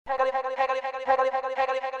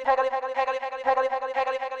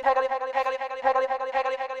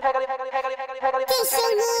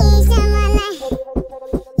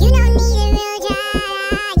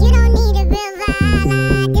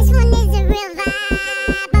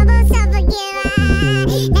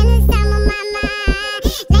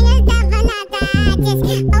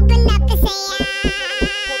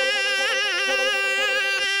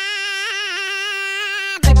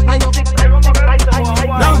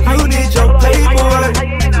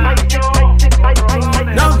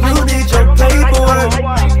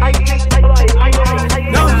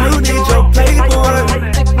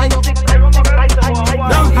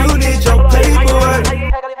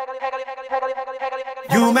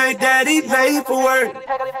You make daddy late for work.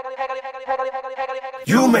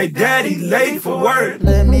 You make daddy late for work.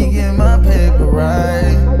 Let me get my paper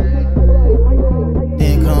right.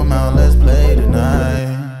 Then come out, let's play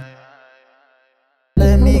tonight.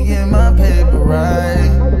 Let me get my paper right.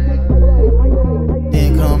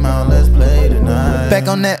 Then come out, let's play tonight. Back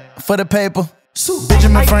on that for the paper.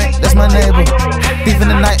 Benjamin Frank, that's my neighbor. Thief in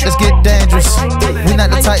the night, let's get dangerous. We not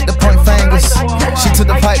the type to point fingers. She took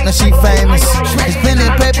the pipe, now she famous. It's plenty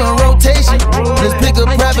of paper in rotation. Let's pick a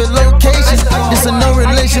private location. It's a no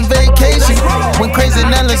relation vacation. When crazy,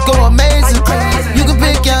 now let's go amazing. You can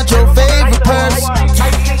pick out your favorite purse.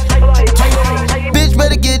 Bitch,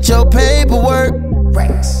 better get your paperwork.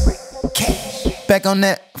 Back on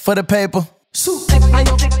that for the paper.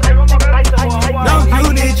 No,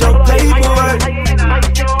 you need your paperwork.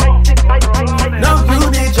 No,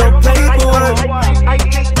 you need your paperwork.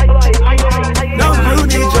 No, you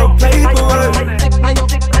need your paperwork.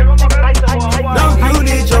 No, you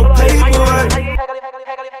need your paperwork.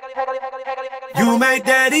 You make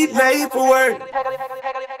daddy late for work.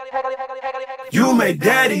 You make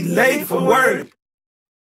daddy late for work.